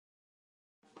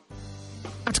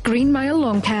At Green Mile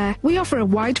Lawn Care, we offer a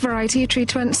wide variety of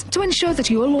treatments to ensure that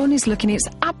your lawn is looking its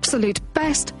absolute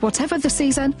best, whatever the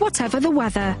season, whatever the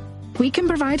weather. We can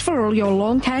provide for all your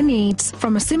lawn care needs,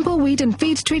 from a simple weed and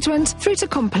feed treatment through to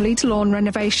complete lawn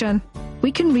renovation.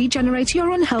 We can regenerate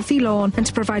your unhealthy lawn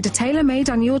and provide a tailor-made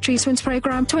annual treatment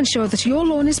program to ensure that your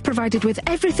lawn is provided with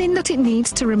everything that it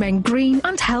needs to remain green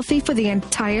and healthy for the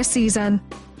entire season.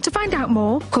 To find out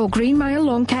more, call Green Mile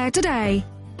Lawn Care today.